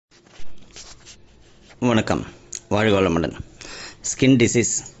வணக்கம், வாழ்க வளமுடன். ஸ்கின்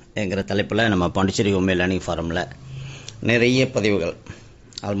டிசீஸ் என்கிற தலைப்பில் நம்ம பாண்டிச்சேரி ஹோமியோ லேர்னிங் ஃபாரமில் நிறைய பதிவுகள்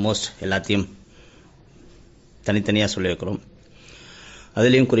ஆல்மோஸ்ட் எல்லாத்தையும் தனித்தனியாக சொல்லியிருக்கிறோம்.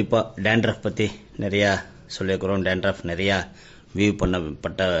 அதுலேயும் குறிப்பாக டேண்ட்ரஃப் பற்றி நிறையா சொல்லியிருக்கிறோம். டேண்ட்ரஃப் நிறையா வியூ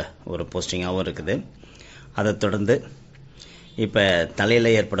பண்ணப்பட்ட ஒரு போஸ்டிங்காகவும் இருக்குது. அதை தொடர்ந்து இப்போ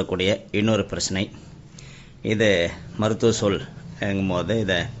தலையில் ஏற்படக்கூடிய இன்னொரு பிரச்சனை, இது மருத்துவ சொல் எங்கும்போது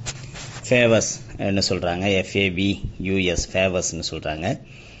இதை ஃபேவஸ் என்ன சொல்கிறாங்க, FAVUS ஃபேவஸ்ன்னு சொல்கிறாங்க.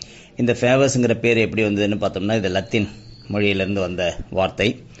 இந்த ஃபேவஸுங்கிற பேர் எப்படி வந்ததுன்னு பார்த்தோம்னா, இது லத்தீன் மொழியிலேருந்து வந்த வார்த்தை.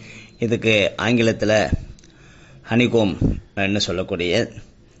 இதுக்கு ஆங்கிலத்தில் ஹனிகோம் என்று சொல்லக்கூடிய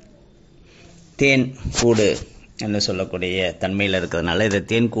தேன் கூடு என்று சொல்லக்கூடிய தன்மையில் இருக்கிறதுனால இது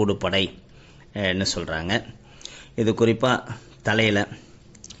தேன் கூடு படை என்ன சொல்கிறாங்க. இது குறிப்பாக தலையில்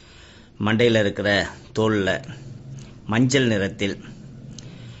மண்டையில் இருக்கிற தோலில் மஞ்சள் நிறத்தில்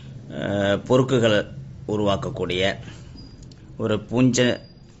பொறுக்குகள் உருவாக்கக்கூடிய ஒரு பூஞ்ச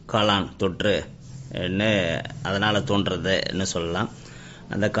காளான் தொற்று அதனால் தோன்றுறதுன்னு சொல்லலாம்.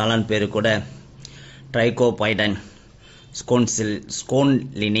 அந்த காளான் பேர் கூட ட்ரைகோபைடன்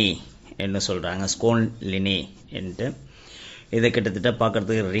ஸ்கோன்லினி என்று சொல்கிறாங்க. ஸ்கோன்லினி என்று இது கிட்டத்தட்ட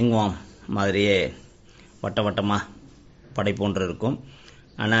பார்க்குறதுக்கு ரிங்வாம் மாதிரியே வட்ட வட்டமாக படை போன்று இருக்கும்.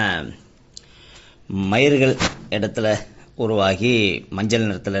 ஆனால் மயிர்கள் இடத்துல உருவாகி மஞ்சள்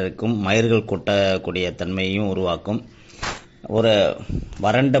நிறத்தில் இருக்கும், மயிர்கள் கொட்டக்கூடிய தன்மையும் உருவாக்கும். ஒரு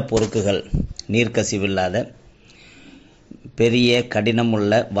வறண்ட பொறுக்குகள், நீர்க்கசிவில்லாத பெரிய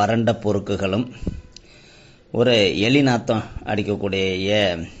கடினமுள்ள வறண்ட பொறுக்குகளும் ஒரு எலி நாத்தம் அடிக்கக்கூடிய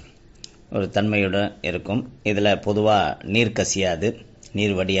ஒரு தன்மையுடன் இருக்கும். இதில் பொதுவாக நீர் கசியாது,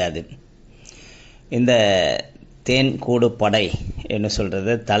 நீர் வடியாது. இந்த தேன் கூடு படை என்ன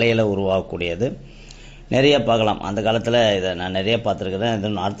சொல்கிறது தலையில் உருவாகக்கூடியது நிறைய பார்க்கலாம். அந்த காலத்தில் இதை நான் நிறைய பார்த்துருக்குறேன். இது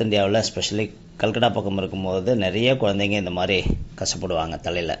நார்த் இந்தியாவில் எஸ்பெஷலி கல்கட்டா பக்கம் இருக்கும்போது நிறைய குழந்தைங்க இந்த மாதிரி கஷ்டப்படுவாங்க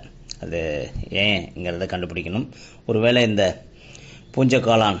தலையில். அது ஏங்கிறத கண்டுபிடிக்கணும். ஒருவேளை இந்த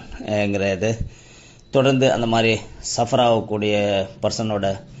பூஞ்சக்காளான்ங்கிறது தொடர்ந்து அந்த மாதிரி சஃபர் ஆகக்கூடிய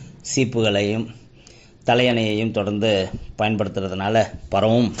பர்சனோட சீப்புகளையும் தலையணையையும் தொடர்ந்து பயன்படுத்துறதுனால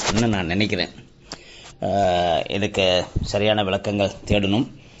பரவும் நான் நினைக்கிறேன். இதுக்கு சரியான விளக்கங்கள் தேடணும்.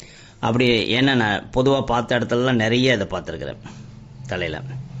 அப்படி ஏன்னா நான் பொதுவாக பார்த்த இடத்துலலாம் நிறைய இதை பார்த்துருக்குறேன்.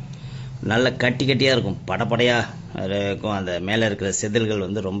 தலையில் நல்ல கட்டி கட்டியாக இருக்கும், படப்படையாக இருக்கும். அந்த மேலே இருக்கிற செதில்கள்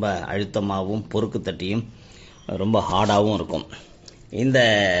வந்து ரொம்ப அழுத்தமாகவும் பொறுக்கு தட்டியும் ரொம்ப ஹார்டாகவும் இருக்கும். இந்த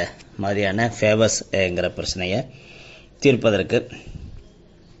மாதிரியான ஃபேவஸ்ங்கிற பிரச்சனையை தீர்ப்பதற்கு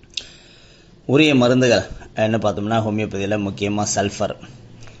உரிய மருந்துகள் என்ன பார்த்தோம்னா, ஹோமியோபதியில் முக்கியமாக sulphur,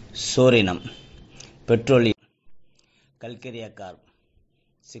 சோரினம், petroleum, கல்கரியா corp,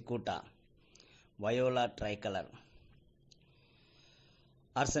 சிக்கூட்டா, viola tricolour,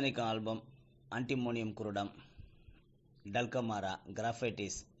 arsenic album, antimonium குருடம், டல்கமாரா,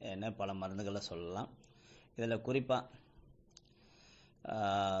 graphites என பல மருந்துகளை சொல்லலாம். இதில் குறிப்பாக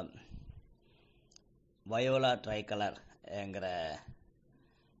வயோலா ட்ரைகலர் என்கிற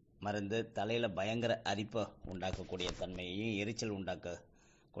மருந்து தலையில் பயங்கர அரிப்பை உண்டாக்கக்கூடிய தன்மையையும் எரிச்சல்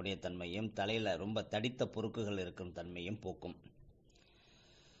உண்டாக்கக்கூடிய தன்மையும் தலையில் ரொம்ப தடித்த பொறுக்குகள் இருக்கும் தன்மையும் போக்கும்.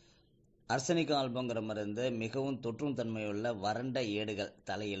 ஆர்சனிக் ஆல்பங்கிற மருந்து மிகவும் தொற்றும் தன்மையுள்ள வறண்ட ஏடுகள்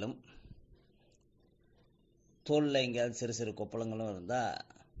தலையிலும் தோலில் எங்கேயாவது சிறு சிறு கொப்பளங்களும் இருந்தால்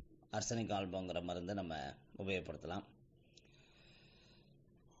ஆர்சனிக் ஆல்பங்கிற மருந்து நம்ம உபயோகப்படுத்தலாம்.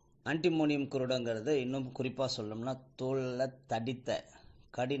 ஆன்டிமோனியம் குருடங்கிறது இன்னும் குறிப்பாக சொல்லணும்னா தோலில் தடித்த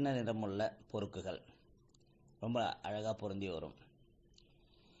கடின நிறமுள்ள பொறுக்குகள் ரொம்ப அழகாக பொருந்தி வரும்.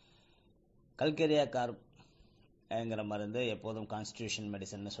 கல்கரியா கார்ப் ங்கிற மருந்து எப்போதும் கான்ஸ்டியூஷன்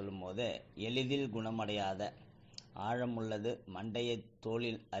மெடிசன் சொல்லும்போது எளிதில் குணமடையாத ஆழமுள்ளது மண்டைய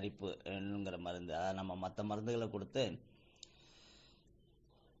தோலில் அரிப்பு என்கிற மருந்து. அதை நம்ம மற்ற மருந்துகளை கொடுத்து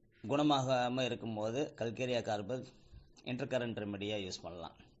குணமாகாமல் இருக்கும்போது கல்கரியா கார்பு இன்டர்கரண்ட் ரெமெடியாக யூஸ்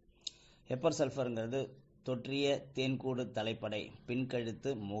பண்ணலாம். ஹெப்பர் சல்ஃபருங்கிறது தொற்றிய தேன்கூடு தலைப்படை, பின்கழுத்து,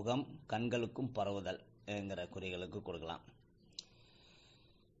 முகம், கண்களுக்கும் பரவுதல் என்கிற குறிகளுக்கு கொடுக்கலாம்.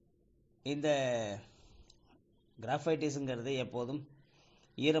 இந்த கிராஃபைட்டிஸுங்கிறது எப்போதும்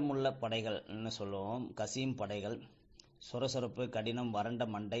ஈரமுள்ள படைகள்னு சொல்லுவோம். கசியும் படைகள், சொரசொரப்பு, கடினம், வறண்ட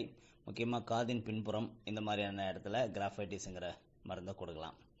மண்டை, முக்கியமாக காதின் பின்புறம், இந்த மாதிரியான இடத்துல கிராஃபைட்டிஸுங்கிற மருந்தை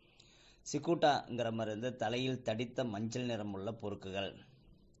கொடுக்கலாம். சிக்கூட்டாங்கிற மருந்து தலையில் தடித்த மஞ்சள் நிறமுள்ள பொறுக்குகள்,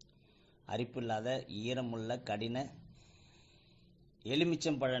 அரிப்பில்லாத ஈரமுள்ள கடின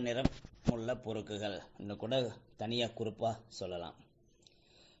எலுமிச்சம்பழ நிறம் உள்ள பொறுக்குகள் இன்னும் கூட தனியாக குறிப்பாக சொல்லலாம்.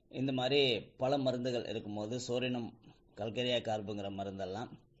 இந்த மாதிரி பல மருந்துகள் இருக்கும்போது சோரினம், கல்கரியா கார்புங்கிற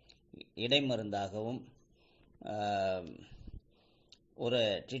மருந்தெல்லாம் இடைமருந்தாகவும் ஒரு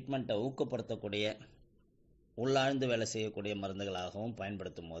ட்ரீட்மெண்ட்டை ஊக்கப்படுத்தக்கூடிய உள்ளாழ்ந்து வேலை செய்யக்கூடிய மருந்துகளாகவும்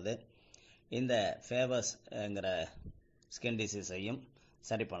பயன்படுத்தும் போது இந்த ஃபேவஸ்ங்கிற ஸ்கின் டிசீஸையும்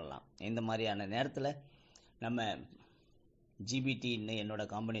சரி பண்ணலாம். இந்த மாதிரியான நேரத்தில் நம்ம ஜிபிடின்னு என்னோட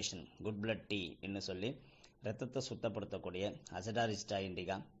காம்பினேஷன் குட் பிளட் டீன்னு சொல்லி ரத்தத்தை சுத்தப்படுத்தக்கூடிய அசடாரிஸ்டா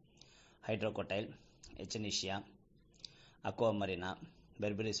இண்டிகா, ஹைட்ரோகோட்டைல், எச்சனிஷியா, அக்வாமரினா,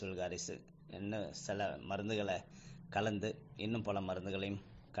 பெர்பரிஸ் வல்காரிஸ் இன்னும் சில மருந்துகளை கலந்து, இன்னும் பல மருந்துகளையும்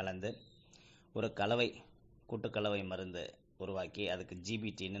கலந்து ஒரு கூட்டுக்கலவை மருந்து உருவாக்கி அதுக்கு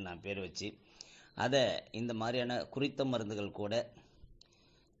ஜிபிடின்னு நான் பேர் வச்சு அதை இந்த மாதிரியான குறித்த மருந்துகள் கூட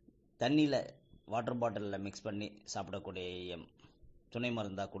தண்ணியில் வாட்டர் பாட்டிலில் மிக்ஸ் பண்ணி சாப்பிடக்கூடிய துணை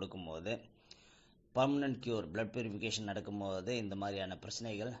மருந்தாக கொடுக்கும்போது பர்மனன்ட் கியூர் பிளட் பியூரிஃபிகேஷன் நடக்கும்போது இந்த மாதிரியான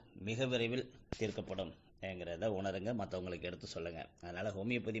பிரச்சனைகள் மிக விரைவில் தீர்க்கப்படும் ங்கிறத உணருங்க, மற்றவங்களுக்கு எடுத்து சொல்லுங்கள். அதனால்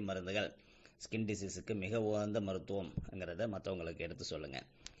ஹோமியோபதி மருந்துகள் ஸ்கின் டிசீஸுக்கு மிக உகந்த மருத்துவம்ங்கிறத மற்றவங்களுக்கு எடுத்து சொல்லுங்கள்.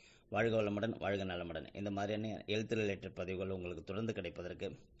 வாழ்க வளமுடன், வாழ்க நலமுடன். இந்த மாதிரியான ஹெல்த் ரிலேட்டட் பதிவுகள் உங்களுக்கு தொடர்ந்து கிடைப்பதற்கு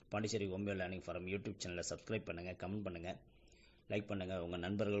Pondicherry homeo learning forum YouTube சேனலை சப்ஸ்கிரைப் பண்ணுங்கள், கமெண்ட் பண்ணுங்கள், லைக் பண்ணுங்கள். உங்கள்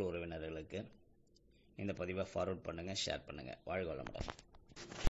நண்பர்கள் உறவினர்களுக்கு இந்த பதிவை ஃபார்வர்ட் பண்ணுங்கள், ஷேர் பண்ணுங்கள். வாழ்க வளமுடன்.